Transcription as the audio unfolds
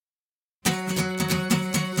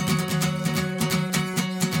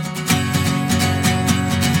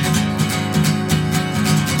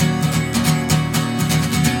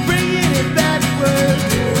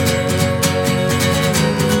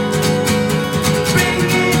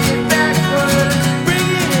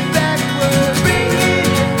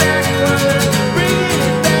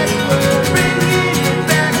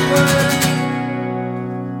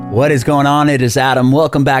What is going on? It is Adam.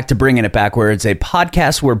 Welcome back to Bringing It Backwards, a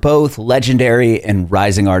podcast where both legendary and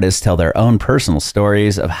rising artists tell their own personal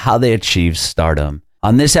stories of how they achieved stardom.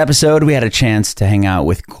 On this episode, we had a chance to hang out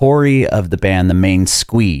with Corey of the band The Main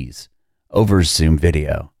Squeeze over Zoom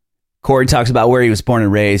video. Corey talks about where he was born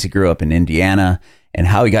and raised. He grew up in Indiana and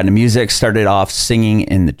how he got into music, started off singing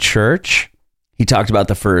in the church. He talked about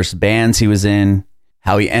the first bands he was in,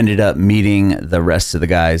 how he ended up meeting the rest of the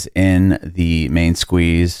guys in the Main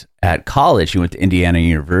Squeeze at college. He went to Indiana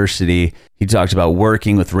University. He talked about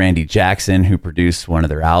working with Randy Jackson, who produced one of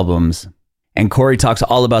their albums. And Corey talks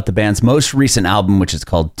all about the band's most recent album, which is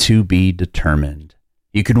called To Be Determined.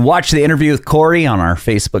 You can watch the interview with Corey on our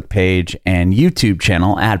Facebook page and YouTube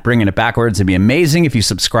channel at Bringing It Backwards. It'd be amazing if you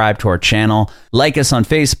subscribe to our channel, like us on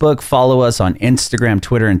Facebook, follow us on Instagram,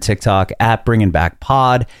 Twitter, and TikTok at Bringing Back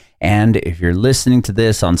Pod. And if you're listening to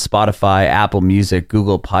this on Spotify, Apple Music,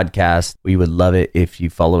 Google Podcasts, we would love it if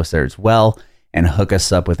you follow us there as well and hook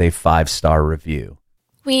us up with a 5-star review.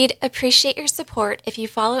 We'd appreciate your support if you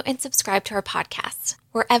follow and subscribe to our podcast,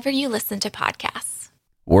 wherever you listen to podcasts.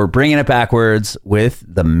 We're Bringing It Backwards with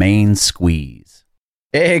The Main Squeeze.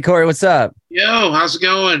 Hey, Corey, what's up? Yo, how's it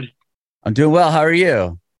going? I'm doing well. How are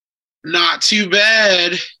you? Not too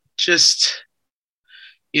bad. Just,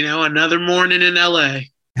 another morning in LA.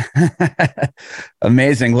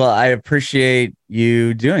 Amazing. Well, I appreciate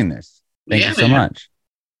you doing this. Thank you so much.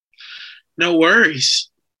 No worries.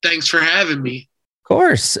 Thanks for having me. Of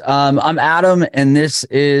course. I'm Adam, and this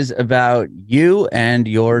is about you and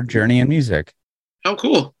your journey in music. Oh,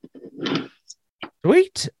 cool.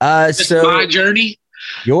 Sweet. So my journey?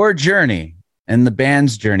 Your journey and the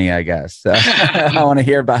band's journey, I guess. I want to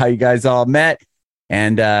hear about how you guys all met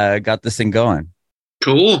and got this thing going.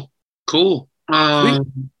 Cool.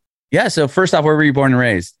 Yeah. So first off, where were you born and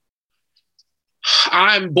raised?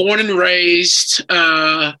 I'm born and raised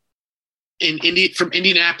from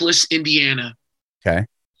Indianapolis, Indiana. Okay.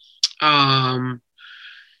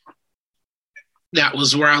 That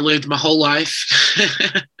was where I lived my whole life.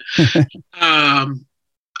 You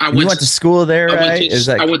went to school there, right?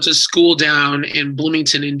 I went to school down in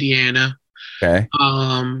Bloomington, Indiana. Okay.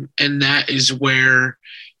 And that is where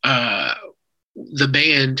the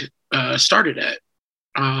band started at.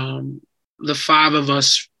 The 5 of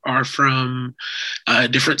us are from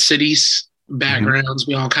different cities, backgrounds.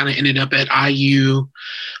 Mm-hmm. We all kind of ended up at IU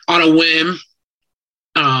on a whim.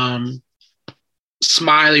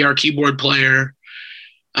 Smiley, our keyboard player,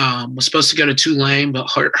 was supposed to go to Tulane, but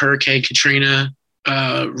Hurricane Katrina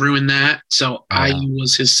ruined that. So IU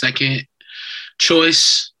was his second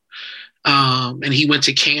choice. And he went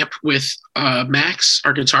to camp with Max,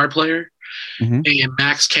 our guitar player. Mm-hmm. And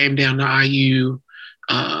Max came down to IU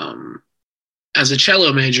as a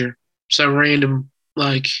cello major. So random,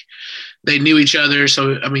 they knew each other.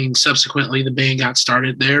 So, subsequently the band got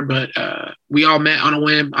started there, but we all met on a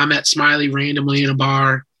whim. I met Smiley randomly in a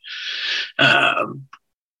bar.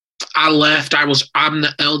 I left. I'm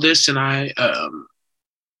the eldest, and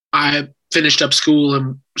I finished up school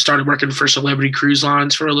and started working for Celebrity Cruise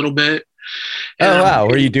Lines for a little bit. And wow.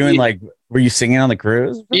 Were you doing were you singing on the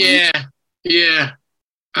cruise? Yeah.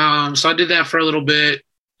 So I did that for a little bit,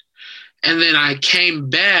 and then I came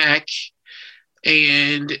back,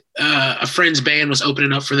 and a friend's band was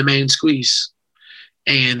opening up for the Main Squeeze.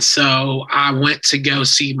 And so I went to go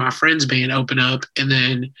see my friend's band open up, and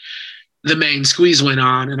then the Main Squeeze went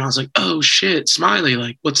on, and I was like, oh shit,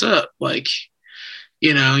 Smiley, what's up? You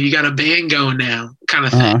got a band going now, kind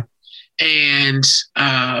of thing. And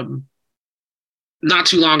not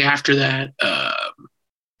too long after that,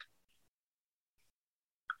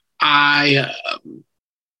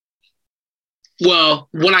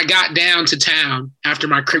 when I got down to town after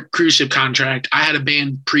my cruise ship contract, I had a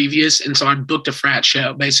band previous, and so I booked a frat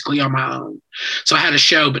show basically on my own. So I had a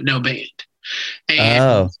show but no band,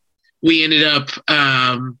 and we ended up.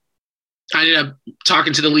 I ended up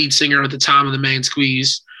talking to the lead singer at the time of the Main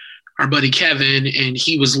Squeeze, our buddy Kevin, and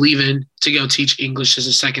he was leaving to go teach English as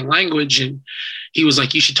a second language, and he was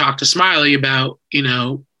like, "You should talk to Smiley about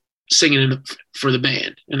singing for the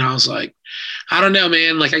band." And I was like, I don't know,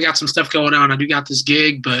 man. I got some stuff going on. I do got this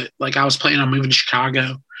gig, but I was planning on moving to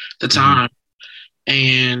Chicago at the time.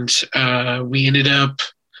 Mm-hmm. And we ended up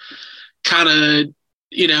kind of,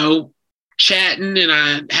 chatting, and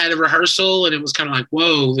I had a rehearsal, and it was kind of like,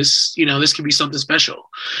 whoa, this could be something special.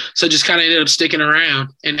 So just kind of ended up sticking around.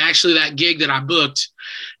 And actually that gig that I booked,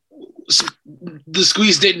 the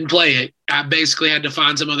Squeeze didn't play it. I basically had to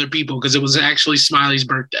find some other people because it was actually Smiley's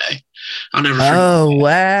birthday. I'll never forget. Oh,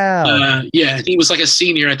 wow. Yeah, he was a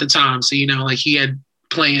senior at the time. So, he had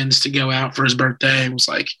plans to go out for his birthday and was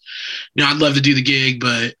like, I'd love to do the gig,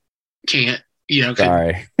 but can't,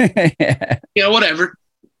 Sorry. whatever.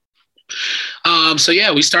 So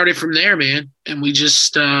yeah, we started from there, man. And we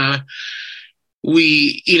just,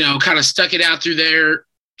 we kind of stuck it out through their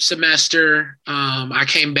semester. I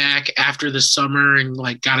came back after the summer and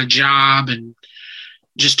like got a job and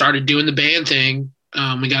just started doing the band thing.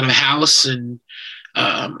 We got a house, and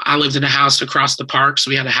I lived in a house across the park. So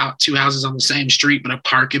we had two houses on the same street, but a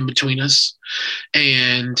park in between us.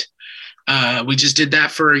 And we just did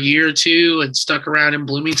that for a year or two and stuck around in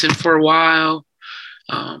Bloomington for a while.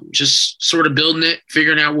 Just sort of building it,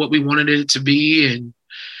 figuring out what we wanted it to be,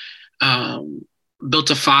 and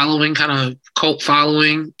built a following, kind of cult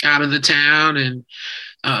following out of the town. And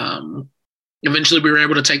eventually we were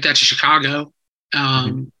able to take that to Chicago.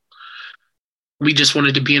 We just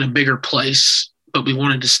wanted to be in a bigger place, but we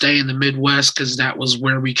wanted to stay in the Midwest because that was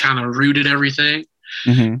where we kind of rooted everything.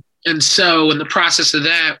 And so in the process of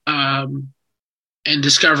that, and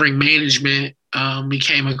discovering management, we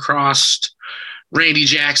came across Randy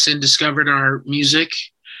Jackson, discovered our music.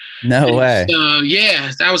 No way. So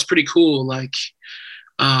yeah, that was pretty cool. Like,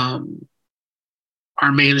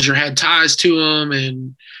 our manager had ties to him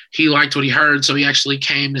and he liked what he heard. So he actually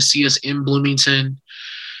came to see us in Bloomington,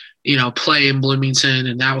 play in Bloomington.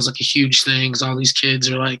 And that was like a huge thing. Cause all these kids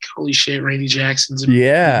are like, holy shit, Randy Jackson's.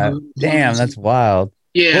 Damn. That's wild.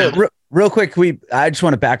 Yeah. Well, real quick. I just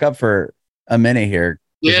want to back up for a minute here.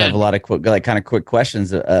 I have a lot of quick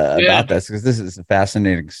questions about this, because this is a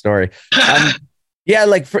fascinating story.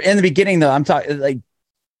 Like in the beginning though, I'm talking like,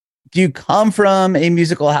 do you come from a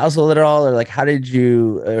musical household at all, or like how did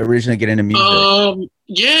you originally get into music?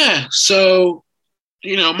 Yeah. So,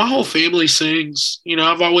 my whole family sings.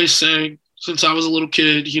 I've always sang since I was a little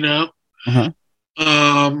kid.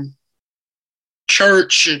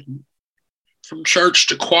 Church, and from church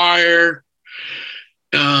to choir,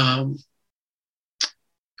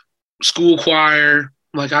 school choir.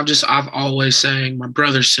 Like I've always sang. My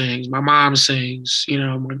brother sings, my mom sings,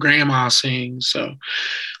 my grandma sings. So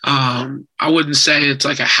I wouldn't say it's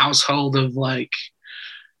like a household of like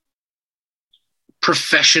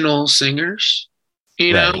professional singers,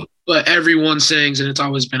 Right. but everyone sings, and it's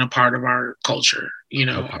always been a part of our culture,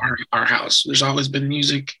 our house. There's always been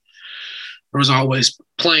music. There was always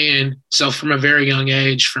playing. So from a very young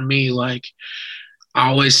age, for me, like I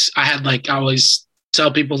always tell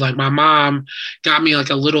people, like my mom got me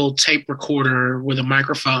like a little tape recorder with a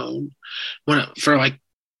microphone for like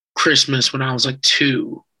Christmas when I was like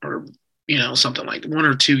 2 or, something like 1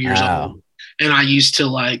 or 2 years old. And I used to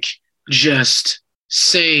like just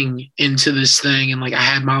sing into this thing. And like, I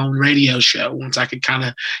had my own radio show. Once I could kind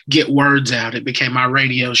of get words out, it became my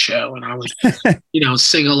radio show. And I would,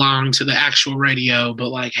 sing along to the actual radio, but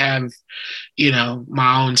like have,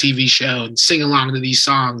 my own TV show and sing along to these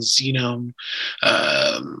songs,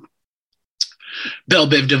 Belle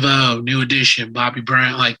Biv DeVoe, New Edition, Bobby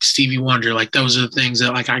Brown, like Stevie Wonder, like those are the things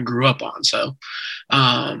that like I grew up on. So,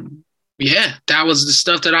 yeah, that was the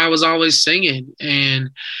stuff that I was always singing,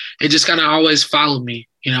 and it just kind of always followed me.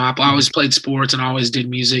 I've always played sports and always did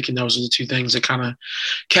music, and those are the two things that kind of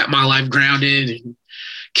kept my life grounded and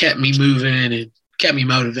kept me moving and kept me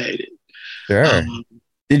motivated. Sure.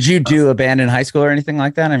 Did you do a band in high school or anything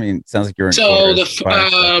like that? I mean, it sounds like you were in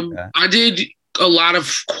I did a lot of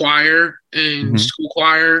choir and school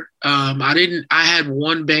choir. I had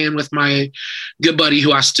one band with my good buddy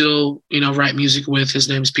who I still, write music with. His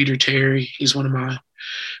name's Peter Terry. He's one of my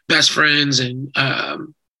best friends, and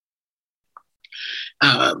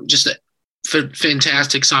just a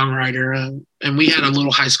fantastic songwriter. And we had a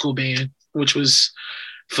little high school band, which was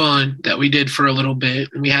fun, that we did for a little bit.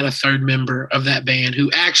 And we had a third member of that band who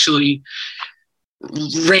actually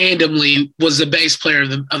randomly was the bass player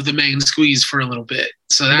of the Main Squeeze for a little bit.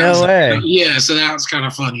 So that so that was kind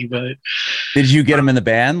of funny. But did you get him in the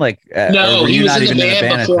band? Like, no, he was in the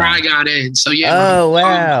band before I got in. So yeah. Oh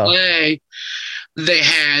wow. They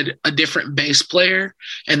had a different bass player,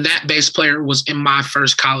 and that bass player was in my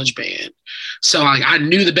first college band. So like I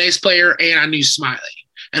knew the bass player and I knew Smiley.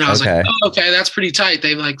 And I was like, oh, okay, that's pretty tight.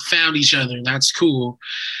 They like found each other. And that's cool.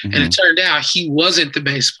 And it turned out he wasn't the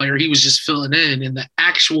bass player. He was just filling in. And the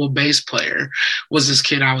actual bass player was this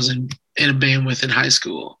kid I was in a band with in high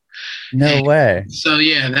school. No way. So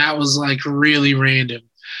yeah, that was like really random.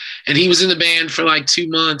 And he was in the band for like 2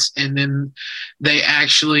 months. And then they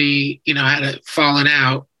actually, had a falling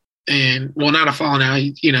out. And well, not a falling out,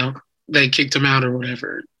 they kicked him out or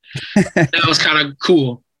whatever. That was kind of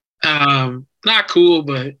cool. Not cool,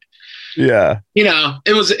 but yeah,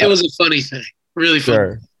 it was a funny thing, really fun.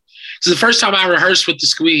 Sure. So the first time I rehearsed with the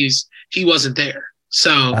Squeeze, he wasn't there.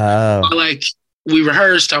 So I like we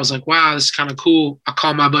rehearsed. I was like, wow, this is kind of cool. I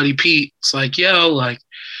called my buddy Pete. It's like, yo, like,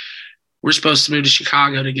 we're supposed to move to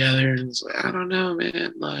Chicago together. And it's like, I don't know,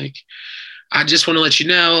 man. Like, I just want to let you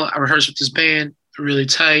know, I rehearsed with this band, really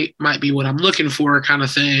tight, might be what I'm looking for, kind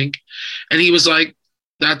of thing. And he was like,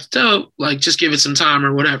 that's dope. Like, just give it some time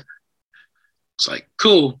or whatever. It's like,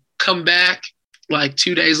 cool. Come back like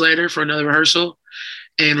 2 days later for another rehearsal.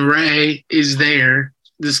 And Ray is there,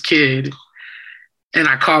 this kid. And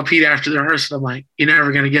I called Pete after the rehearsal. I'm like, you're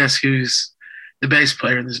never going to guess who's the bass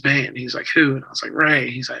player in this band. He's like, who? And I was like,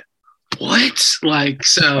 Ray. He's like, what? Like,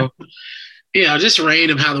 so, just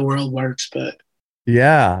random how the world works. But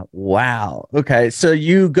yeah. Wow. Okay. So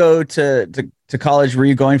you go to college. Were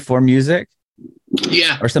you going for music?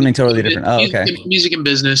 Yeah. Or something totally different? Oh, okay. Music and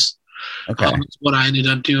business. Okay. That's what I ended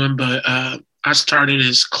up doing. But I started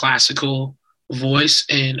as classical voice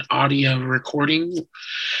and audio recording.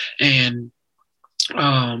 And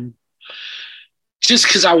just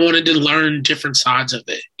because I wanted to learn different sides of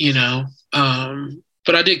it,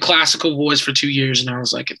 but I did classical voice for 2 years, and I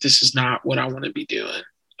was like, if this is not what I want to be doing.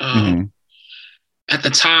 At the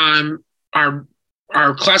time, our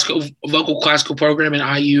classical program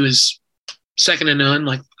at IU is second to none,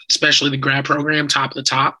 like especially the grad program, top of the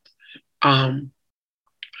top.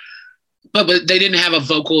 But they didn't have a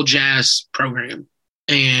vocal jazz program.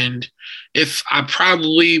 And if I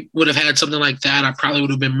probably would have had something like that, I probably would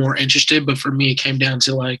have been more interested. But for me, it came down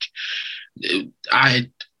to like, I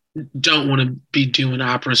don't want to be doing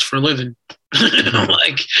operas for a living.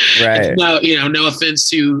 Like, right. No offense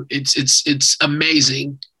to it's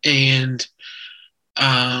amazing and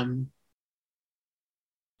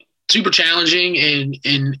super challenging and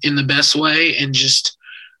in the best way. And just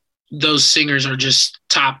those singers are just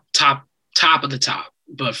top of the top.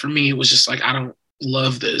 But for me, it was just like, I don't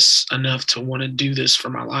love this enough to want to do this for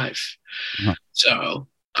my life. So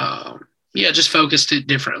just focused it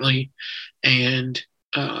differently and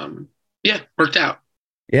worked out.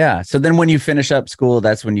 Yeah. So then when you finish up school,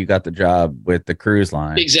 that's when you got the job with the cruise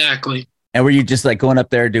line. Exactly. And were you just like going up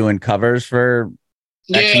there doing covers for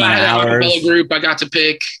X amount of hours? I had a group I got to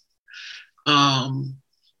pick.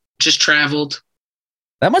 Just traveled.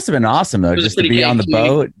 That must have been awesome though, just to be on the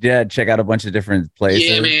boat. Yeah, check out a bunch of different places.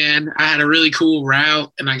 Yeah, man. I had a really cool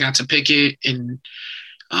route and I got to pick it. And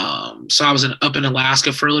so I was up in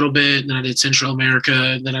Alaska for a little bit, and then I did Central America,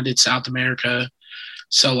 and then I did South America.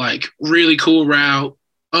 So like really cool route,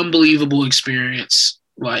 unbelievable experience.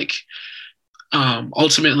 Like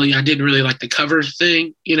ultimately I didn't really like the cover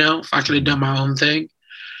thing, if I could have done my own thing.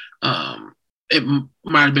 It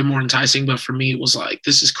might have been more enticing, but for me, it was like,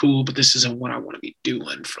 this is cool, but this isn't what I want to be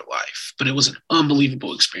doing for life. But it was an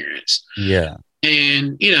unbelievable experience. Yeah.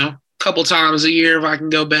 And, a couple times a year, if I can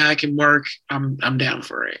go back and work, I'm down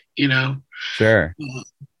for it, Sure.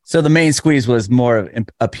 So the main squeeze was more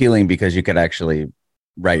appealing because you could actually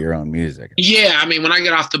write your own music. Yeah. I mean, when I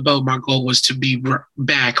got off the boat, my goal was to be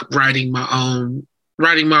back writing my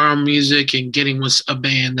own music and getting with a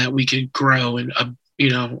band that we could grow and,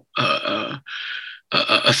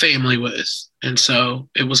 a family with. And so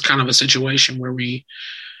it was kind of a situation where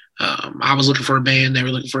I was looking for a band, they were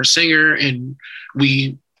looking for a singer, and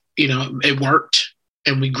we, it worked,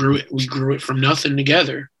 and we grew it from nothing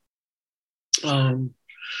together.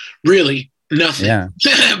 Really nothing. Yeah.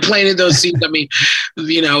 Planted those seeds. I mean,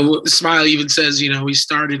 Smile even says, we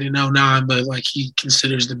started in 2009, but like he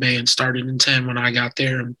considers the band started in 2010 when I got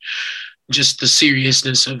there. And just the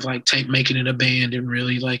seriousness of like making it a band and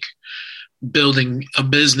really like building a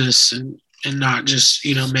business and not just,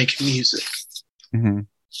 making music. Mm-hmm.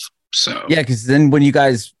 So, yeah. Cause then when you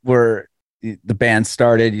guys the band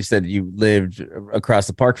started, you said you lived across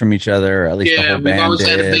the park from each other, or at least the whole band. We've always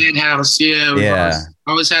had a band house. Yeah.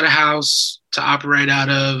 Always had a house to operate out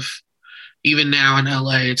of. Even now in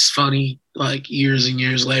LA, it's funny, like years and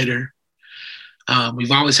years later,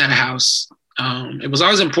 we've always had a house. It was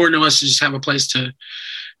always important to us to just have a place to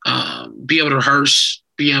be able to rehearse,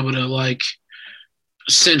 be able to like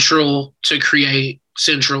central to create,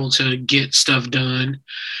 central to get stuff done.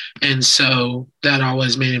 And so that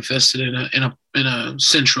always manifested in a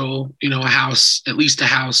central, a house, at least a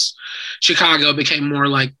house. Chicago became more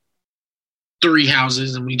like 3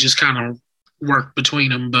 houses, and we just kind of worked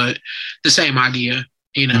between them, but the same idea,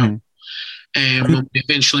 Mm-hmm. And when we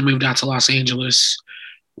eventually moved out to Los Angeles,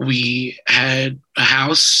 we had a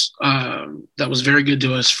house that was very good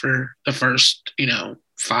to us for the first,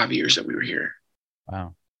 5 years that we were here.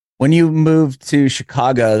 Wow. When you moved to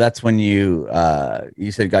Chicago, that's when you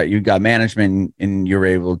said you got management and you were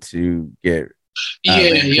able to get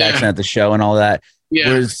Jackson at the show and all that.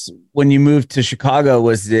 Yeah. When you moved to Chicago,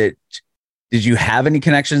 was it did you have any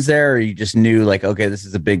connections there, or you just knew like, okay, this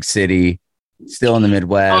is a big city, still in the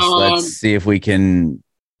Midwest. Let's see if we can.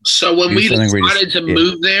 So when we decided to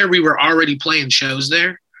move there, we were already playing shows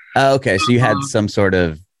there. Oh, okay. So you had some sort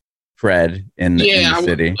of cred in the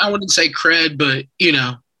city. I wouldn't say cred, but you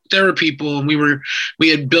know, there were people, and we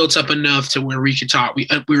had built up enough to where we could talk. We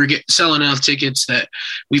were selling enough tickets that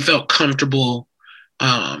we felt comfortable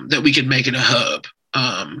that we could make it a hub.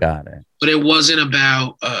 Got it. But it wasn't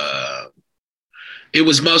about. It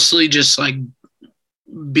was mostly just like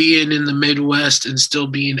being in the Midwest and still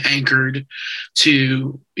being anchored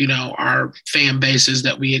to, you know, our fan bases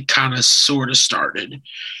that we had kind of sort of started.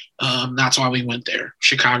 That's why we went there.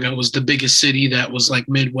 Chicago was the biggest city that was like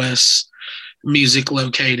Midwest music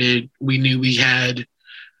located. We knew we had,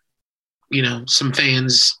 you know, some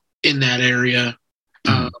fans in that area.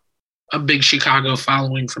 A big Chicago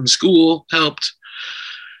following from school helped.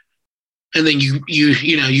 And then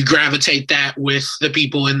you gravitate that with the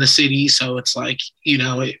people in the city. So it's like, you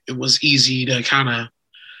know, it was easy to kind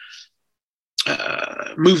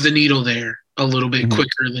of move the needle there a little bit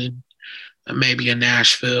quicker than maybe a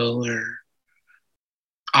Nashville or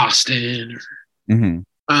Austin.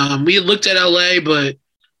 We had looked at LA, but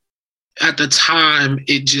at the time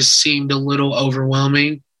it just seemed a little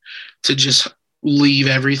overwhelming to just leave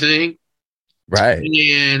everything. Right.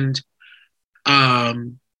 And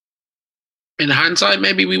in hindsight,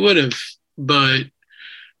 maybe we would have, but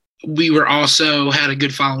we were also had a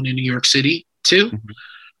good following in New York City too.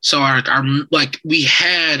 So our like we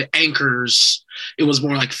had anchors. It was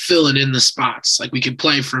more like filling in the spots. Like we could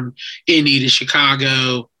play from Indy to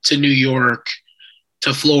Chicago to New York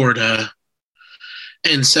to Florida.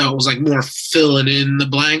 And so it was like more filling in the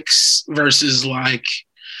blanks versus like,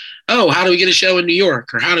 oh, how do we get a show in New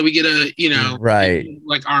York? Or how do we get a, you know, right.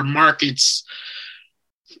 Like our markets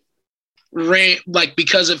ran like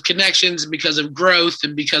because of connections and because of growth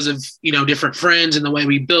and because of, you know, different friends and the way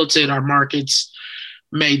we built it, our markets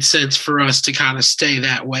made sense for us to kind of stay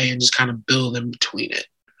that way and just kind of build in between it.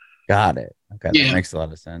 Got it. Okay. Yeah. That makes a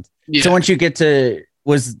lot of sense. Yeah. So once you get to,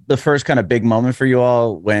 was the first kind of big moment for you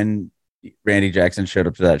all when Randy Jackson showed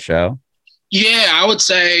up to that show? Yeah, I would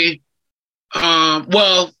say,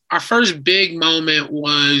 well, our first big moment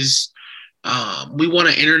was we won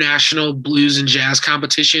an international blues and jazz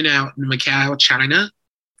competition out in Macau, China,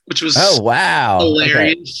 which was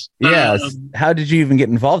hilarious. Okay. Yeah. How did you even get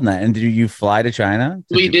involved in that? And did you fly to China?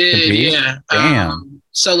 We did, compete? Yeah. Damn.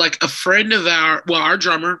 So like a friend of our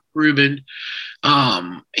drummer, Ruben,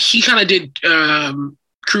 he kind of did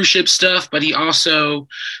cruise ship stuff, but he also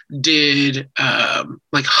did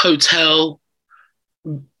like hotel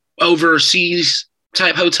overseas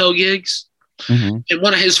type hotel gigs. And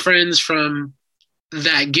one of his friends from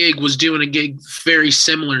that gig was doing a gig very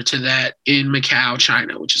similar to that in Macau,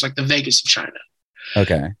 China, which is like the Vegas of China.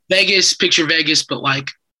 Okay. Vegas, picture Vegas, but like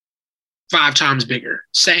 5 times bigger.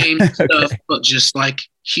 Same stuff, but just like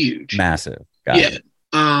huge. Massive. Got it.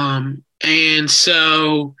 And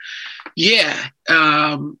so, yeah,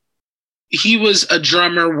 he was a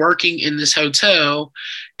drummer working in this hotel,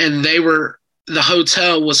 and the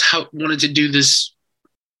hotel wanted to do this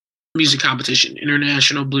music competition,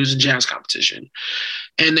 international blues and jazz competition.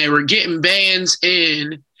 And they were getting bands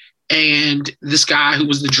in, and this guy who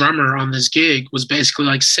was the drummer on this gig was basically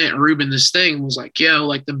like sent Ruben this thing, was like, yo,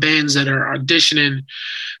 like the bands that are auditioning,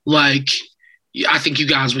 like, I think you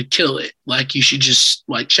guys would kill it. Like, you should just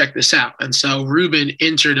like check this out. And so Ruben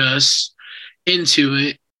entered us into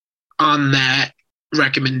it on that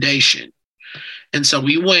recommendation. And so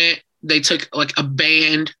we went, they took like a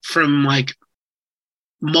band from like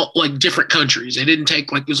different countries. They didn't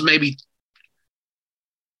take like, it was maybe,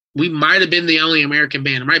 we might have been the only American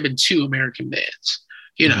band. It might have been 2 American bands,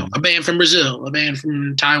 you know, a band from Brazil, a band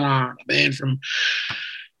from Taiwan, a band from,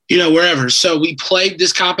 you know, wherever. So we played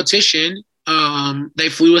this competition. They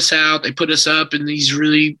flew us out. They put us up in these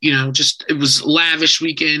really, you know, just, it was lavish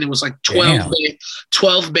weekend. It was like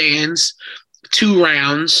 12 bands, 2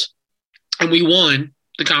 rounds, and we won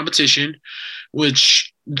the competition,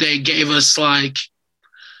 which they gave us like,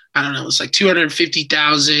 I don't know, it was like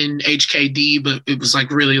 250,000 HKD, but it was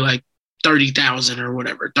like really like 30,000 or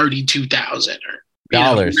whatever, 32,000 or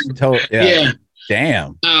dollars. Yeah.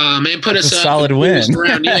 Damn. And put us up. Solid win.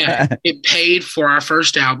 Around, yeah. It paid for our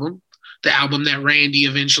first album, the album that Randy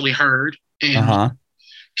eventually heard and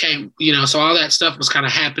came, you know, so all that stuff was kind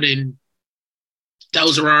of happening.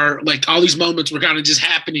 Those are our, like, all these moments were kind of just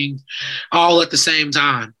happening all at the same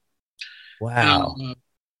time. Wow.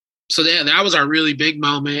 So that was our really big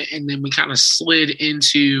moment. And then we kind of slid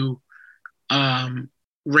into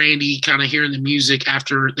Randy kind of hearing the music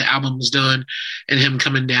after the album was done and him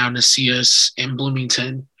coming down to see us in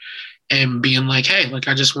Bloomington and being like, hey, like,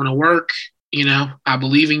 I just want to work, you know, I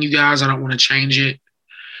believe in you guys. I don't want to change it.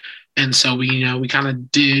 And so we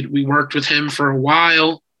worked with him for a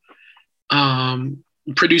while,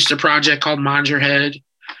 produced a project called Mind Your Head.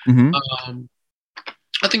 Mm-hmm.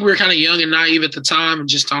 I think we were kind of young and naive at the time and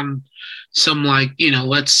just on some like, you know,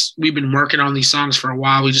 we've been working on these songs for a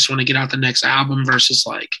while. We just want to get out the next album versus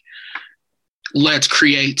like, let's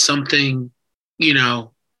create something, you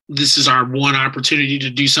know, this is our one opportunity to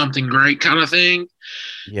do something great kind of thing.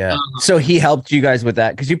 Yeah. So he helped you guys with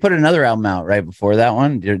that because you put another album out right before that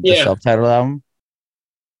one, the self-titled album.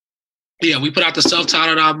 Yeah, we put out the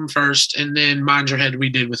self-titled album first, and then Mind Your Head we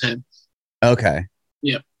did with him. Okay.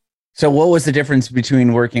 Yeah. So what was the difference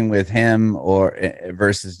between working with him or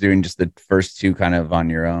versus doing just the first two kind of on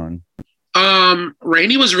your own?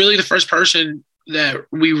 Randy was really the first person that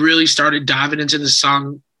we really started diving into the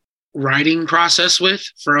songwriting process with.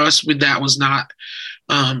 For us, that was not,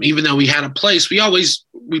 even though we had a place, we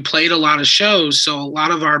played a lot of shows. So a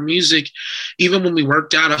lot of our music, even when we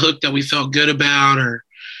worked out a hook that we felt good about, or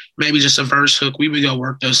maybe just a verse hook, we would go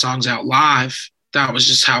work those songs out live. That was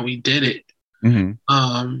just how we did it.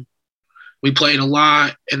 Mm-hmm. We played a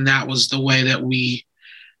lot, and that was the way that we,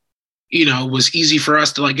 you know, it was easy for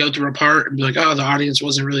us to like go through a part and be like, oh, the audience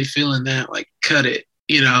wasn't really feeling that, like cut it,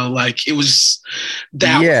 you know, like it was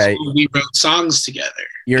that. Yeah, was when we wrote songs together.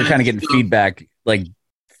 You're kind of getting feedback like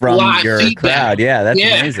from your crowd. Yeah, that's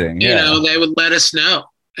amazing. You know, they would let us know,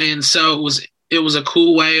 and so it was a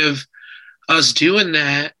cool way of us doing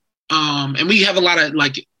that. And we have a lot of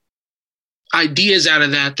like ideas out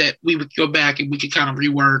of that we would go back and we could kind of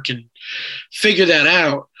rework and figure that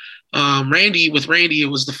out. Randy, it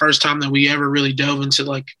was the first time that we ever really dove into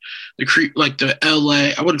like the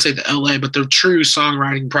LA, I wouldn't say the LA, but the true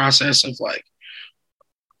songwriting process of like,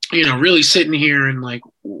 you know, really sitting here and like,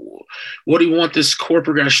 what do you want this chord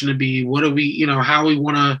progression to be? What do we, you know, how we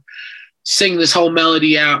want to sing this whole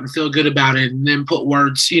melody out and feel good about it, and then put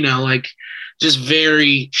words, you know, like just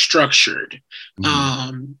very structured.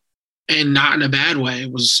 Mm-hmm. And not in a bad way.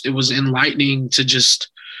 It was enlightening to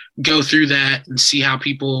just go through that and see how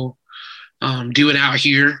people do it out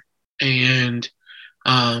here. And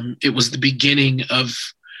it was the beginning of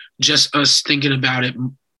just us thinking about it,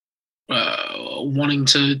 wanting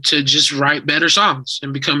to just write better songs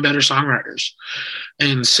and become better songwriters.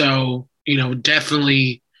 And so, you know,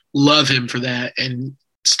 definitely love him for that, and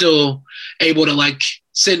still able to like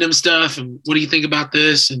send him stuff and what do you think about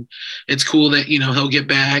this? And it's cool that, you know, he'll get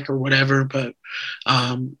back or whatever. But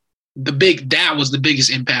that was the biggest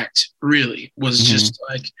impact, really, was just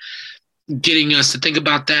like getting us to think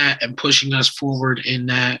about that and pushing us forward in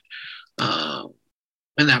that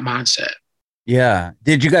mindset. Yeah.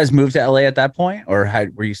 Did you guys move to LA at that point, or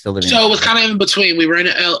were you still living? So it was kind of in between. We were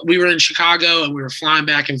in Chicago, and we were flying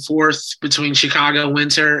back and forth between Chicago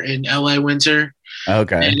winter and LA winter.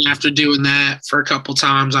 Okay. And after doing that for a couple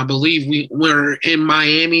times, I believe we were in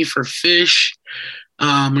Miami for Fish.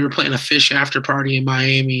 We were playing a Fish after party in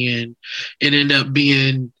Miami, and it ended up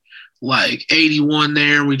being like 81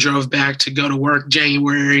 there. We drove back to go to work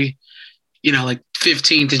January, you know, like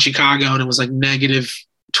 15th in Chicago, and it was like negative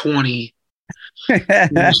 20.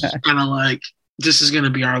 It was kind of like, this is going to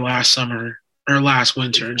be our last summer or last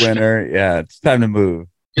winter. Yeah. It's time to move.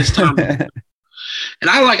 It's time to move. And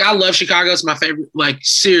I love Chicago. It's my favorite. Like,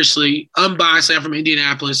 seriously, unbiased. I'm from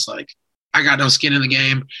Indianapolis. Like, I got no skin in the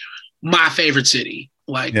game. My favorite city.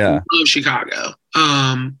 Like, love Chicago.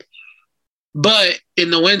 But in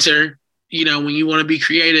the winter, you know, when you want to be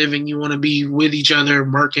creative and you want to be with each other,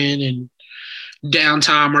 working and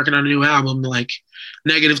downtime, working on a new album, like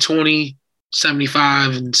negative 20,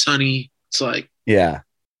 75 and sunny. It's like, yeah.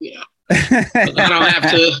 I don't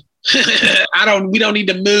have to. We don't need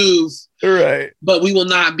to move. Right. But we will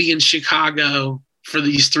not be in Chicago for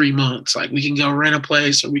these 3 months. Like, we can go rent a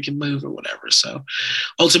place or we can move or whatever. So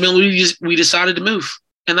ultimately we decided to move,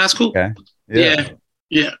 and that's cool. Okay.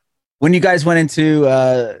 Yeah. When you guys went into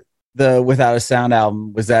the Without a Sound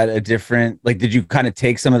album, was that a different, like, did you kind of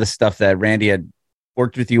take some of the stuff that Randy had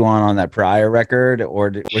worked with you on that prior record,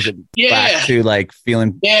 or was it back to like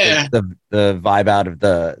feeling the vibe out of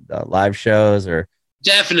the live shows? Or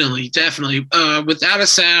Definitely. Without a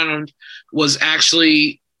Sound was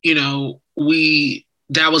actually, you know,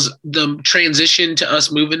 that was the transition to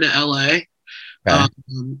us moving to LA. Okay.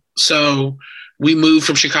 So we moved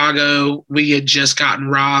from Chicago. We had just gotten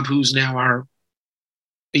Rob, who's now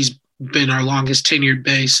he's been our longest tenured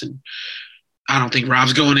bass, and I don't think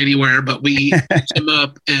Rob's going anywhere, but we picked him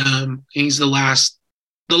up. He's the last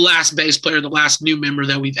the last bass player, the last new member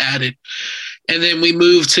that we've added. And then we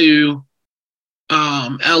moved to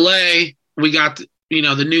LA. We got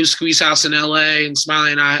the new Squeeze House in LA, and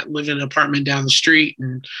Smiley and I lived in an apartment down the street,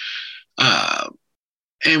 and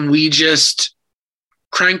we just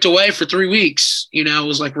cranked away for 3 weeks. It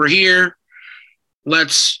was like, we're here,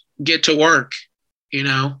 let's get to work,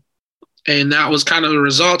 and that was kind of the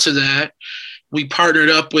result of that. We partnered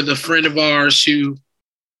up with a friend of ours who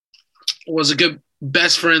was a good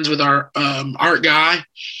best friends with our art guy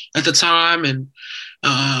at the time, and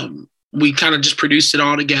we kind of just produced it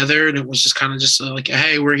all together, and it was just kind of just like,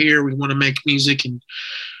 hey, we're here, we want to make music and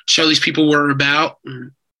show these people what we're about,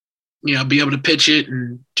 and be able to pitch it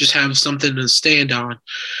and just have something to stand on,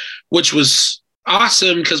 which was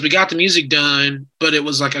awesome because we got the music done. But it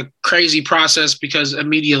was like a crazy process because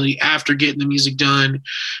immediately after getting the music done,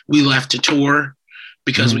 we left to tour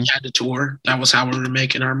because we had to tour. That was how we were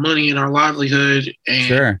making our money and our livelihood.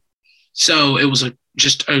 And so it was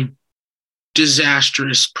just a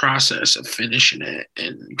disastrous process of finishing it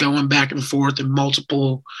and going back and forth and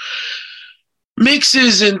multiple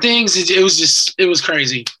mixes and things. It was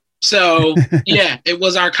crazy. So yeah, it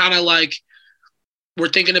was our kind of like, we're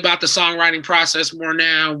thinking about the songwriting process more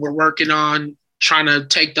now. We're working on trying to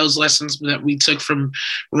take those lessons that we took from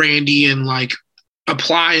Randy and like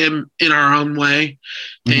apply them in our own way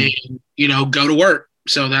and, go to work.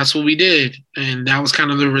 So that's what we did. And that was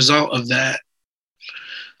kind of the result of that.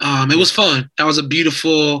 It was fun. That was a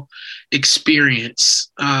beautiful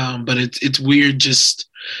experience. But it's weird. Just,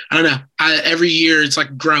 I don't know. Every year it's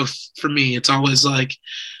like growth for me. It's always like,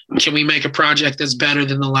 can we make a project that's better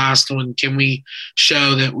than the last one? Can we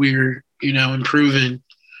show that we're, improving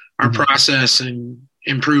our process and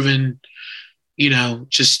improving,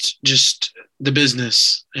 just the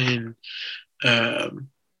business? And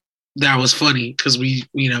that was funny because we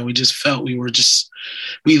just felt we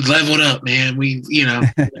leveled up, man.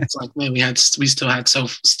 It's like, man, we still have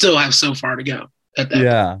so far to go at that.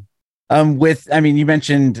 Yeah. You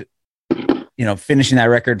mentioned, finishing that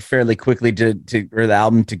record fairly quickly or the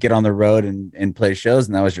album to get on the road and play shows.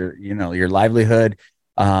 And that was your livelihood.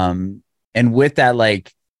 And with that,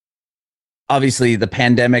 like, obviously the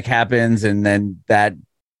pandemic happens, and then that,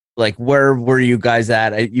 like, where were you guys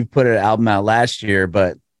at? You put an album out last year,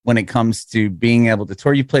 but when it comes to being able to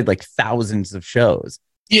tour, you played like thousands of shows.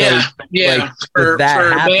 Yeah. So, yeah. Like, for a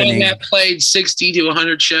band that played 60 to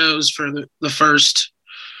 100 shows for the first,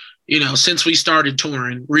 since we started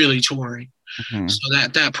touring, really touring. So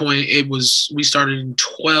at that point, we started in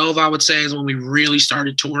 12, I would say, is when we really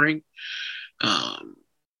started touring.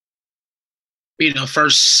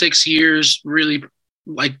 First 6 years, really,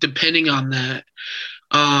 like, depending on that.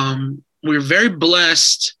 We're very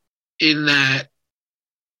blessed in that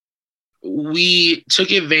we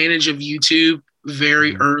took advantage of YouTube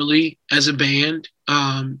very early as a band.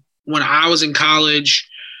 When I was in college,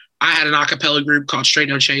 I had an a cappella group called Straight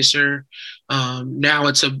No Chaser. Now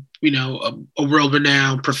it's a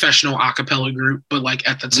world-renowned professional a cappella group, but like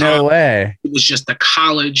at the time, no way, it was just a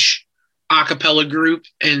college a cappella group.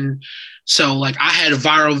 And so like I had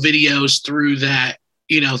viral videos through that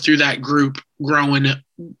group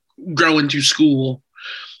growing through school.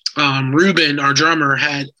 Ruben, our drummer,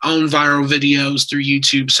 had own viral videos through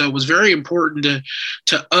YouTube. So it was very important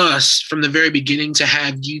to us from the very beginning to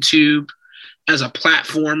have YouTube as a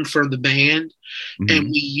platform for the band. And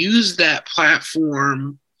we used that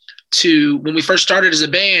platform when we first started as a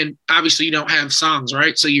band, obviously you don't have songs,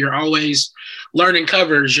 right? So you're always learning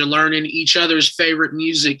covers, you're learning each other's favorite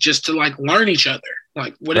music just to like learn each other.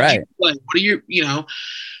 Like, what did you play? What are you,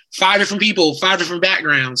 5 different people, 5 different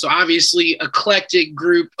backgrounds. So obviously eclectic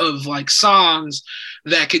group of like songs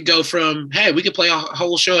that could go from, hey, we could play a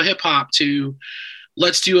whole show of hip hop to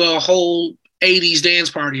let's do a whole 80s dance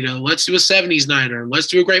party, to let's do a 70s night, or let's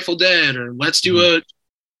do a Grateful Dead, or let's do a,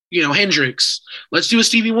 Hendrix, let's do a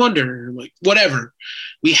Stevie Wonder, like whatever.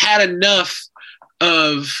 We had enough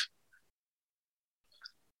of,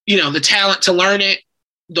 the talent to learn it,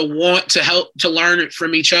 the want to help to learn it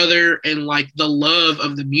from each other, and like the love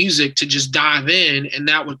of the music to just dive in. And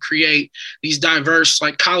that would create these diverse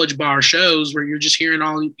like college bar shows where you're just hearing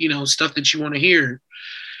all, stuff that you want to hear.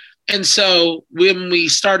 And so when we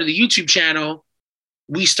started the YouTube channel,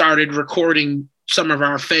 we started recording some of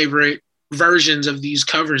our favorite versions of these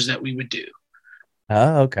covers that we would do.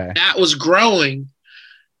 Oh, okay. That was growing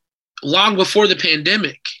long before the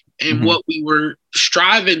pandemic. And what we were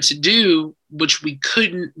striving to do, which we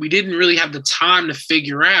didn't really have the time to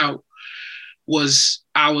figure out, was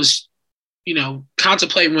I was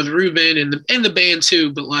contemplating with Ruben and the band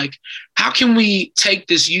too, but like, how can we take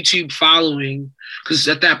this YouTube following? Because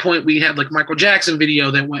at that point we had like Michael Jackson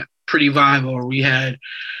video that went pretty viral, or we had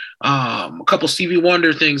a couple Stevie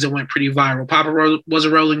Wonder things that went pretty viral. Papa was a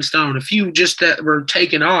Rolling Stone, a few just that were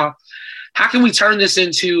taken off. How can we turn this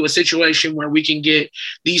into a situation where we can get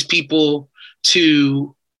these people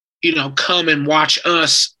to, come and watch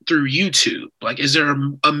us through YouTube? Like, is there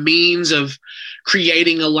a means of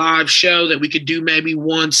creating a live show that we could do maybe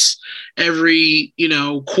once every,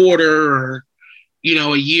 quarter or,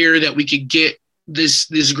 a year, that we could get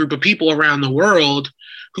this group of people around the world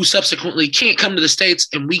who subsequently can't come to the States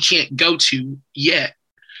and we can't go to yet,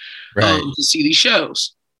 right, to see these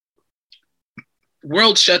shows?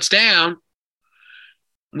 World shuts down.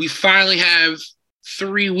 We finally have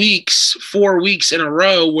 4 weeks in a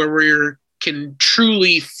row where we can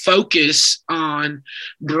truly focus on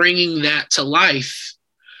bringing that to life.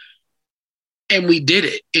 And we did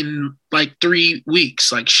it in like 3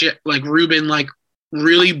 weeks. Like shit, like Ruben, like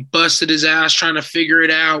really busted his ass trying to figure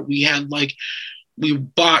it out. We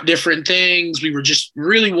bought different things. We were just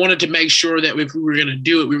really wanted to make sure that if we were going to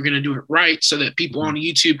do it, we were going to do it right, so that people on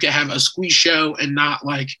YouTube could have a squeeze show and not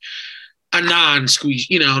like a non-squeeze,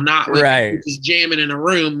 not like right, just jamming in a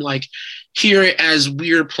room, like hear it as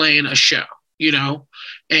we're playing a show,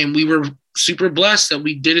 and we were super blessed that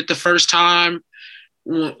we did it the first time.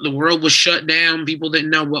 The world was shut down. People didn't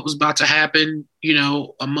know what was about to happen,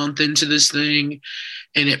 a month into this thing.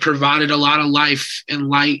 And it provided a lot of life and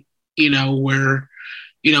light, where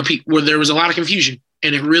there was a lot of confusion,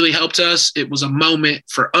 and it really helped us. It was a moment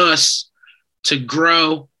for us to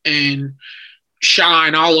grow and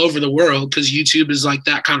shine all over the world, because YouTube is like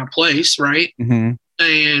that kind of place, right? Mm-hmm.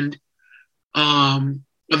 And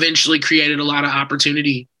eventually created a lot of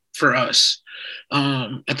opportunity for us.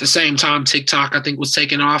 At the same time, TikTok, I think, was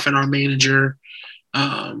taking off, and our manager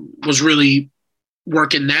was really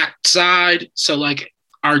working that side. So like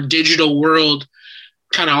our digital world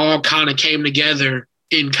all came together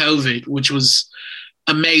in COVID, which was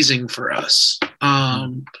amazing for us.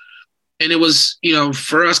 And it was,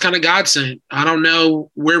 for us, kind of godsend. I don't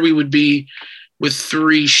know where we would be with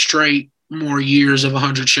 3 straight more years of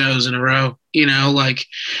 100 shows in a row, like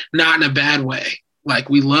not in a bad way. Like,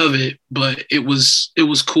 we love it, but it was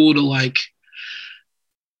cool to like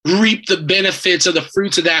reap the benefits of the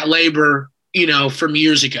fruits of that labor, from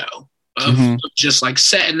years ago. Of just like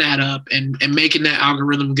setting that up and making that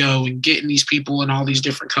algorithm go and getting these people in all these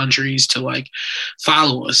different countries to like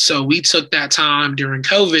follow us. So we took that time during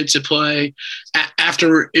COVID to play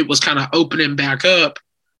after it was kind of opening back up,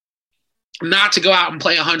 not to go out and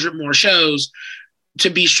play 100 more shows,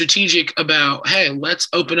 to be strategic about, hey, let's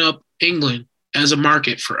open up England as a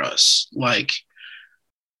market for us. Like,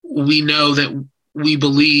 we know that we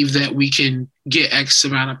believe that we can get X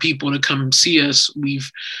amount of people to come see us.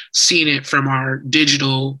 We've seen it from our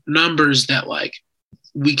digital numbers that like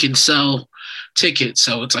we can sell tickets.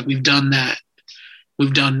 So it's like, we've done that.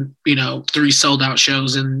 We've done, 3 sold out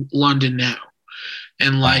shows in London now,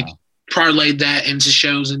 and like parlayed that into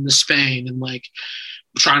shows in Spain, and like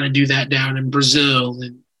trying to do that down in Brazil,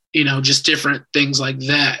 and, just different things like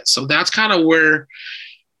that. So that's kind of where,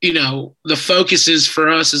 the focus is for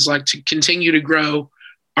us, is like to continue to grow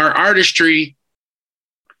our artistry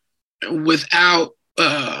without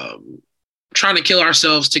trying to kill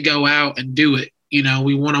ourselves to go out and do it.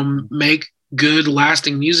 We want to make good,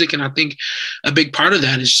 lasting music. And I think a big part of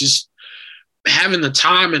that is just having the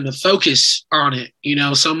time and the focus on it.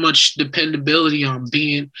 So much dependability on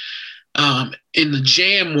being in the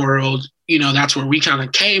jam world. That's where we kind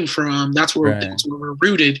of came from. That's where we're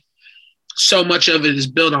rooted. So much of it is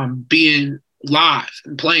built on being live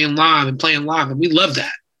and playing live and playing live. And we love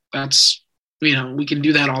that. That's, we can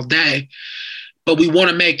do that all day, but we want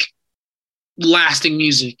to make lasting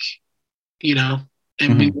music,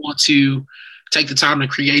 and we want to take the time to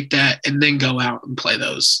create that and then go out and play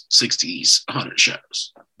those 60s, 100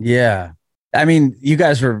 shows. Yeah. I mean, you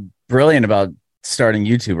guys were brilliant about starting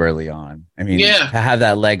YouTube early on. I mean, to have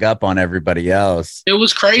that leg up on everybody else. It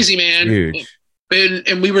was crazy, man. Huge.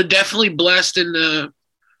 And we were definitely blessed in the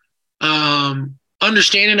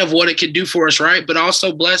understanding of what it could do for us, right? But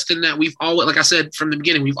also blessed in that we've always, like I said from the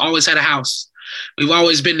beginning, we've always had a house. We've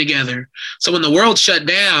always been together. So when the world shut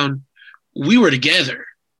down, we were together.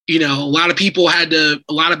 A lot of people a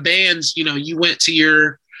lot of bands, you went to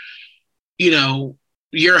your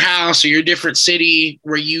house or your different city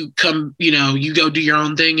where you come, you go do your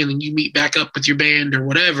own thing and then you meet back up with your band or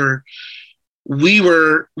whatever. We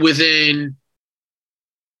were within,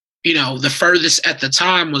 the furthest at the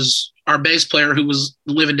time was our bass player, who was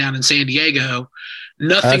living down in San Diego.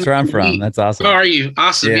 Nothing. That's where I'm from. That's awesome. How are you?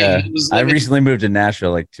 Awesome. Yeah. I recently moved to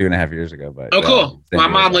Nashville like 2.5 years ago. But oh, cool. My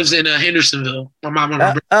mom lives in Hendersonville. My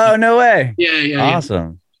mom. Oh, no way. Yeah.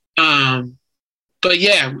 Awesome. But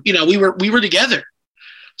yeah, we were together.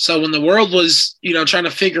 So when the world was, trying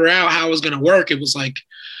to figure out how it was going to work, it was like,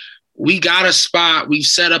 we got a spot. We've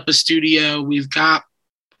set up a studio. We've got,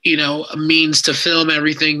 a means to film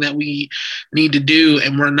everything that we need to do.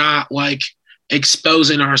 And we're not like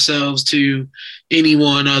exposing ourselves to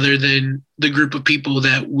anyone other than the group of people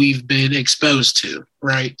that we've been exposed to.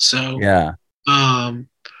 Right. So, yeah.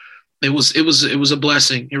 It was a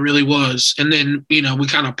blessing. It really was. And then, we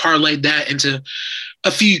kind of parlayed that into a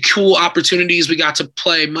few cool opportunities. We got to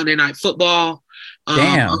play Monday Night Football.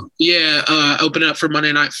 Open up for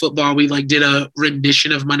Monday Night Football. We did a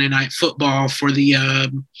rendition of Monday Night Football for the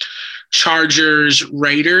Chargers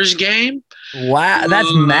Raiders game. Wow,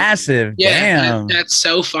 that's massive. Yeah, damn. That's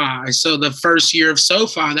SoFi. So the first year of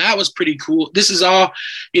SoFi, that was pretty cool. This is all,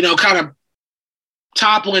 kind of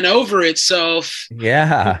toppling over itself.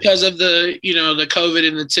 Yeah. Because of the, the COVID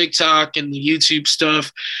and the TikTok and the YouTube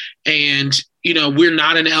stuff. And, we're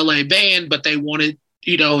not an LA band, but they wanted,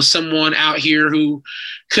 someone out here who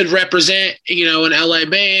could represent, an LA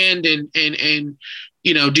band and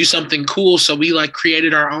do something cool. So we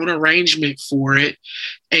created our own arrangement for it.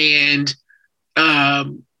 And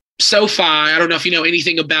SoFi, I don't know if you know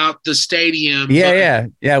anything about the stadium. Yeah.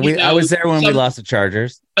 I was there when we lost the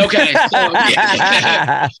Chargers. Okay.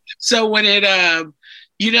 So when it,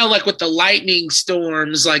 with the lightning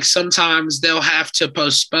storms, sometimes they'll have to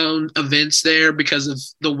postpone events there because of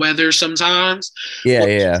the weather sometimes. Yeah.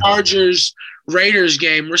 The Chargers Raiders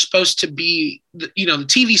game, we're supposed to be, the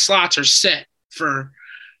TV slots are set for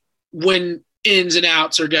when ins and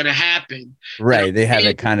outs are going to happen. Right. They have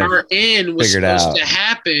it kind of our end was supposed to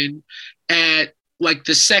happen at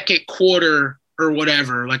the second quarter or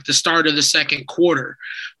whatever, the start of the second quarter.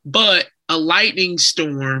 But a lightning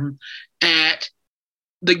storm at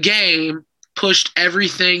the game pushed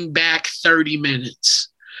everything back 30 minutes.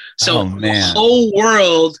 So the whole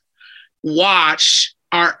world watched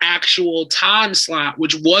our actual time slot,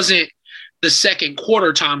 which wasn't the second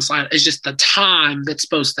quarter time slot. It's just the time that's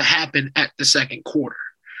supposed to happen at the second quarter.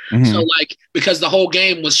 Mm-hmm. So because the whole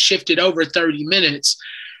game was shifted over 30 minutes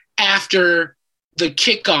after the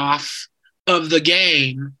kickoff of the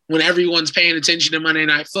game, when everyone's paying attention to Monday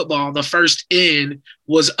Night Football, the first in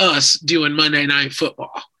was us doing Monday Night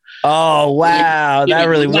Football. Oh, wow. That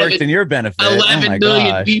really worked in your benefit. 11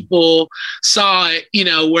 million people saw it,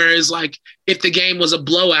 whereas if the game was a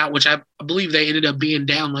blowout, which I believe they ended up being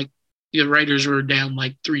down, the Raiders were down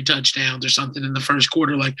 3 touchdowns or something in the first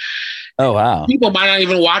quarter. Oh, wow. People might not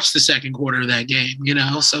even watch the second quarter of that game,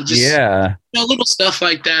 so just, little stuff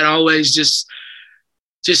like that always just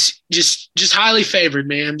highly favored,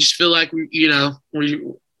 man. Just feel like you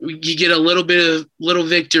get a little bit of little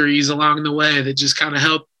victories along the way that just kind of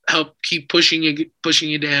help keep pushing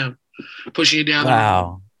you down.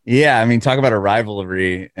 Wow. Yeah. I mean, talk about a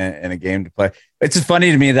rivalry and a game to play. It's just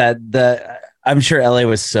funny to me that I'm sure LA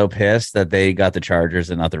was so pissed that they got the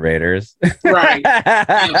Chargers and not the Raiders. Right.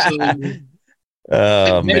 Absolutely.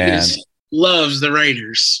 Oh, man. Loves the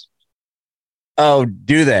Raiders. Oh,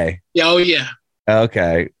 do they? Oh, yeah.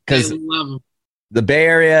 Okay. Because the Bay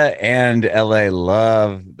Area and LA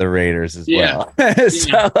love the Raiders as well.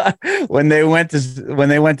 So when they went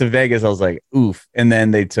to Vegas, I was like, oof. And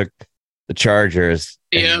then they took the Chargers.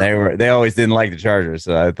 Yeah. They always didn't like the Chargers.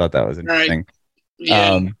 So I thought that was interesting.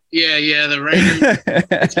 Right. Yeah. The Raiders.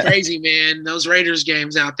 It's crazy, man. Those Raiders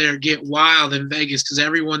games out there get wild in Vegas because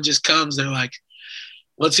everyone just comes. They're like,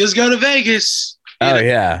 let's just go to Vegas.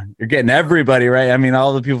 Yeah. You're getting everybody, right? I mean,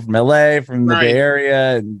 all the people from LA, from the Bay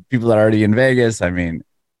Area, and people that are already in Vegas. I mean,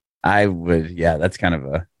 that's kind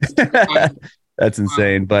of that's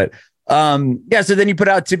insane. But so then you put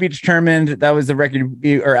out To Be Determined. That was the record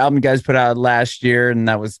or album you guys put out last year. And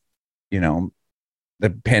that was, the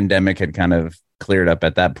pandemic had kind of cleared up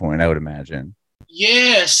at that point, I would imagine.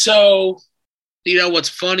 Yeah. So, what's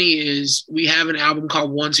funny is we have an album called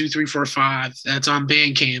 1, 2, 3, 4, 5 that's on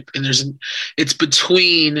Bandcamp, and it's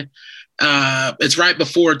between, it's right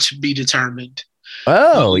before To Be Determined.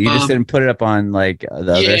 Oh, you just didn't put it up on we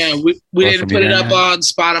didn't put it up on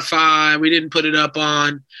Spotify. We didn't put it up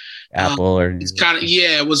on Apple or it's kind of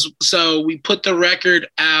it was. So we put the record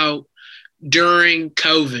out during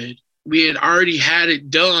COVID. We had already had it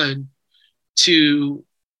done to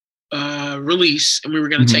release, and we were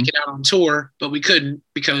going to take it out on tour, but we couldn't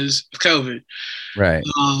because of COVID. Right.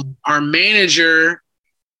 Our manager,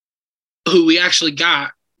 who we actually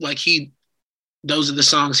got, those are the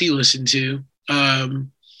songs he listened to.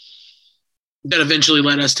 that eventually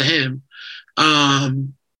led us to him.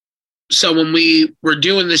 So when we were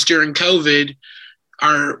doing this during COVID,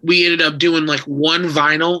 we ended up doing like one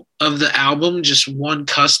vinyl of the album, just one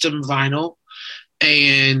custom vinyl.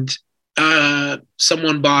 And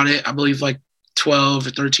someone bought it, I believe like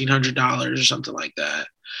 $1,200 or $1,300 or something like that.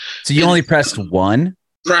 So you only pressed one?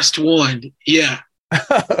 Pressed one, yeah.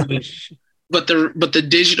 But the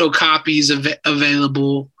digital copy is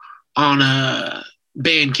available on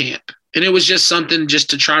Bandcamp. And it was just something just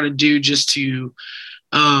to try to do, just to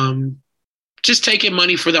just taking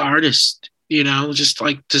money for the artist, just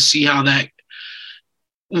like to see how that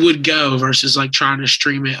would go versus like trying to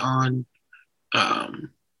stream it on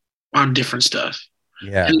different stuff.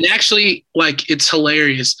 Yeah. And actually, like, it's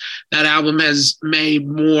hilarious. That album has made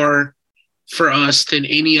more for us than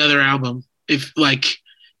any other album. If like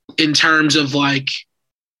in terms of like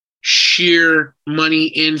sheer money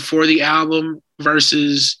in for the album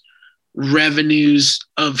versus revenues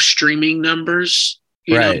of streaming numbers,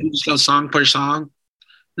 right? You just go song per song,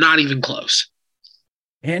 not even close.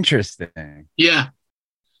 Interesting. Yeah.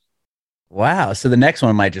 Wow. So the next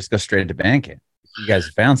one might just go straight to Bandcamp. You guys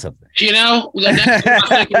found something. The next one,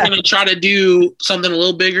 I think we're going to try to do something a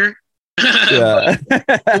little bigger. Yeah.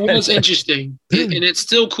 It was interesting. And it's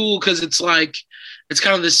still cool because it's like, it's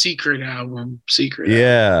kind of the secret album.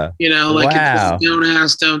 Yeah. Like wow. It's don't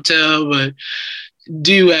ask, don't tell, but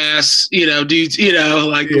do ask,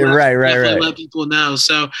 like right. Let people know.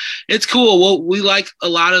 So it's cool. Well, we like a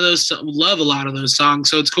lot of those, love a lot of those songs.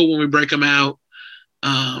 So it's cool when we break them out.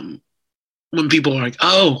 When people are like,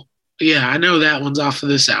 oh, yeah, I know that one's off of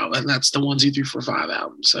this album. And that's the 1, 2, 3, 4, 5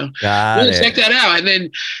 album. So check that out. And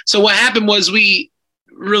then, so what happened was we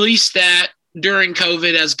released that during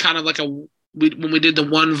COVID as kind of like when we did the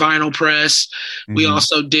one vinyl press, we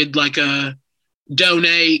also did like a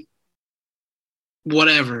donate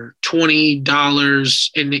whatever, $20,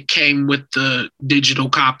 and it came with the digital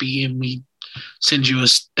copy, and we send you a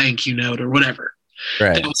thank you note or whatever.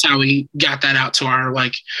 Right. That's how we got that out to our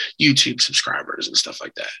like YouTube subscribers and stuff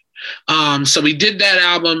like that. So we did that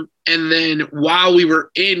album, and then while we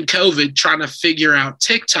were in COVID trying to figure out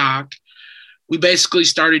TikTok, we basically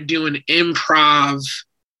started doing improv,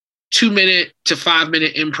 2-minute to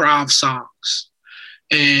 5-minute improv songs.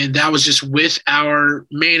 And that was just with our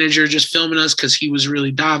manager just filming us because he was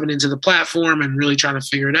really diving into the platform and really trying to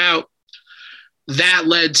figure it out. That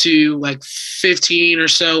led to like 15 or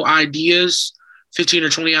 20 ideas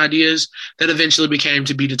that eventually became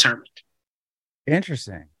To Be Determined.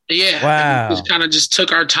 Interesting. Yeah. Wow. We just kind of just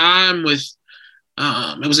took our time with,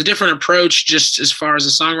 it was a different approach just as far as the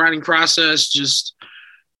songwriting process, just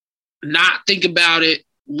not think about it.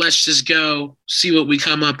 Let's just go see what we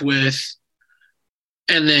come up with.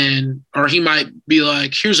 And then, or he might be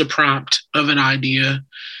like, here's a prompt of an idea,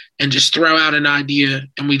 and just throw out an idea,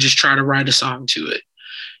 and we just try to write a song to it.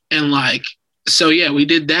 And like, so yeah, we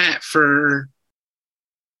did that for,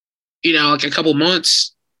 like a couple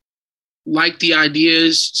months, liked the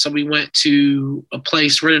ideas. So we went to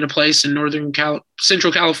rented a place in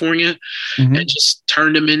Central California, and just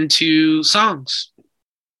turned them into songs.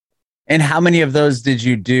 And how many of those did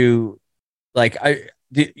you do? Like,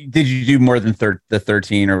 did you do more than the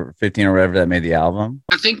 13 or 15 or whatever that made the album?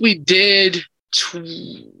 I think we did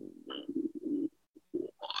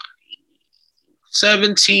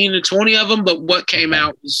 17 to 20 of them, but what came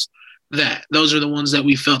out was that. Those are the ones that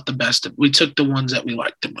we felt the best of. We took the ones that we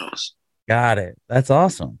liked the most. Got it. That's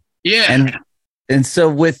awesome. Yeah. And so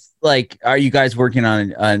with like, are you guys working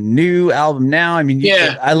on a new album now? I mean,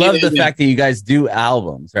 yeah, I love the fact that you guys do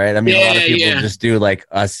albums, right? I mean, a lot of people just do like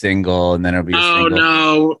a single and then it'll be a single.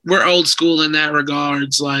 No, we're old school in that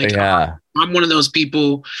regards. Like, I'm one of those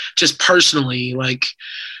people just personally, like,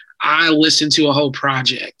 I listen to a whole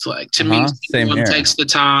project. Like, to me, someone takes the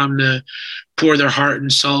time to pour their heart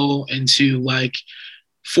and soul into like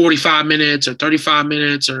 45 minutes or 35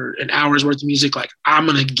 minutes or an hour's worth of music. Like, I'm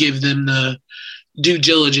going to give them the due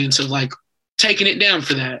diligence of like taking it down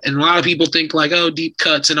for that. And a lot of people think like, oh, deep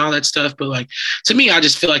cuts and all that stuff. But like, to me, I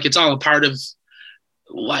just feel like it's all a part of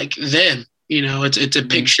like them, it's a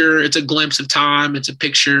picture, it's a glimpse of time. It's a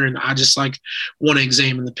picture. And I just like want to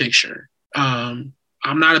examine the picture. I'm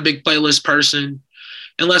not a big playlist person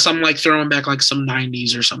unless I'm like throwing back like some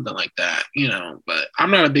 90s or something like that, but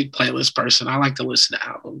I'm not a big playlist person. I like to listen to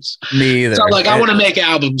albums. Me either. So like, I want to make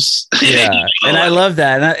albums. Yeah. And I love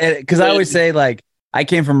that. Because I always say like, I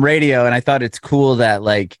came from radio and I thought it's cool that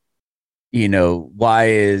like, why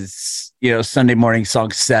is, Sunday Morning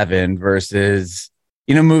Song 7 versus,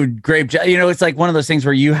 Mood Grape. It's like one of those things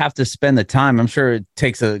where you have to spend the time. I'm sure it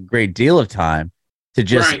takes a great deal of time. to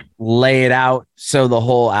just lay it out so the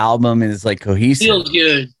whole album is like cohesive. Feels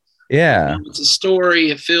good. Yeah. You know, it's a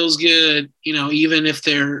story. It feels good. You know, even if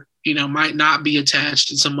they're, you know, might not be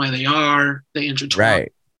attached in some way, they intertwine.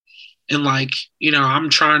 Right. And like, you know, I'm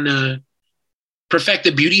trying to perfect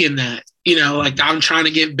the beauty in that, you know, like I'm trying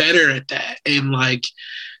to get better at that. And like,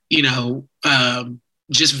 you know,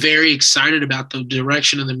 just very excited about the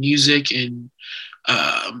direction of the music. And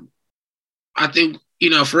I think, you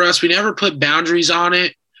know, for us, we never put boundaries on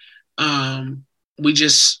it. We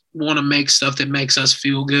just want to make stuff that makes us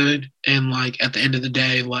feel good. And like, at the end of the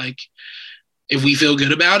day, like if we feel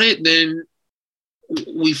good about it, then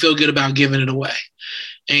we feel good about giving it away.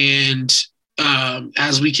 And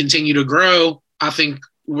as we continue to grow, I think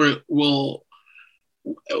we're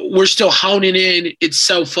still honing in. It's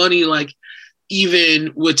so funny, like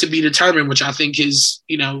even with To Be Determined, which I think is,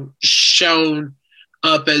 you know, shown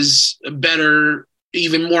up as a better,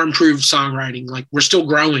 even more improved songwriting. Like we're still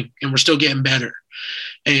growing and we're still getting better,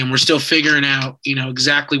 and we're still figuring out, you know,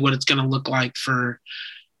 exactly what it's going to look like for,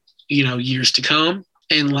 you know, years to come.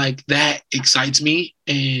 And like that excites me.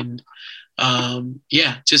 And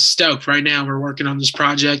yeah, just stoked. Right now we're working on this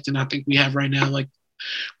project, and I think we have right now, like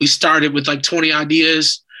we started with like 20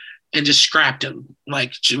 ideas and just scrapped them.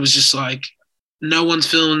 Like it was just like, no one's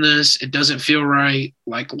feeling this. It doesn't feel right.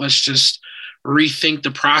 Like, let's just rethink the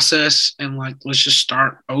process and like, let's just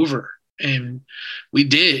start over. And we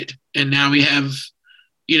did. And now we have,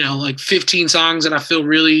 you know, like 15 songs that I feel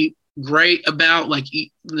really great about. Like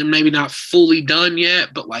they're maybe not fully done yet,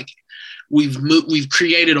 but like we've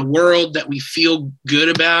created a world that we feel good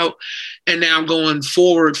about. And now going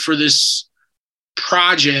forward for this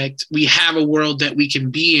project, we have a world that we can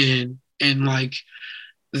be in. And like,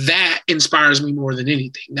 that inspires me more than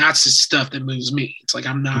anything. That's the stuff that moves me. It's like,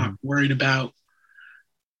 I'm not worried about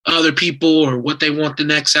other people or what they want the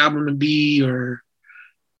next album to be, or,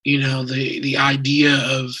 you know, the idea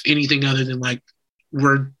of anything other than like,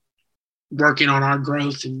 we're working on our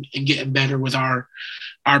growth and getting better with our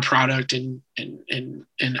product and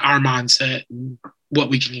our mindset and what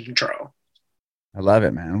we can control. I love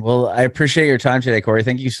it, man. Well, I appreciate your time today, Corey.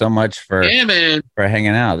 Thank you so much for hanging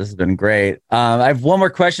out. This has been great. I have one more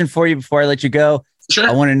question for you before I let you go. Sure.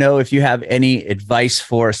 I want to know if you have any advice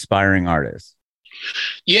for aspiring artists.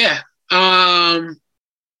 Yeah.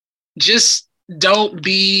 Just don't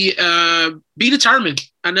be determined.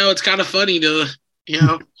 I know it's kind of funny to, you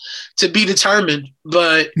know, to be determined,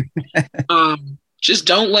 but just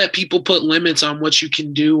don't let people put limits on what you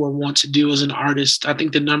can do or want to do as an artist. I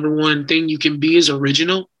think the number one thing you can be is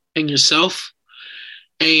original in yourself.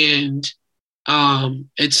 And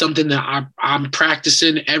it's something that I'm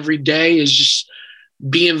practicing every day, is just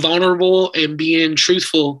being vulnerable and being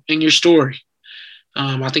truthful in your story.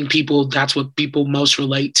 I think that's what people most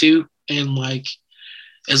relate to. And like,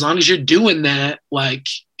 as long as you're doing that, like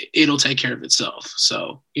it'll take care of itself.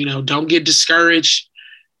 So, you know, don't get discouraged.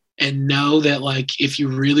 And know that, like, if you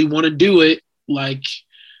really want to do it, like,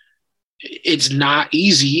 it's not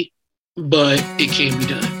easy, but it can be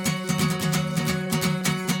done.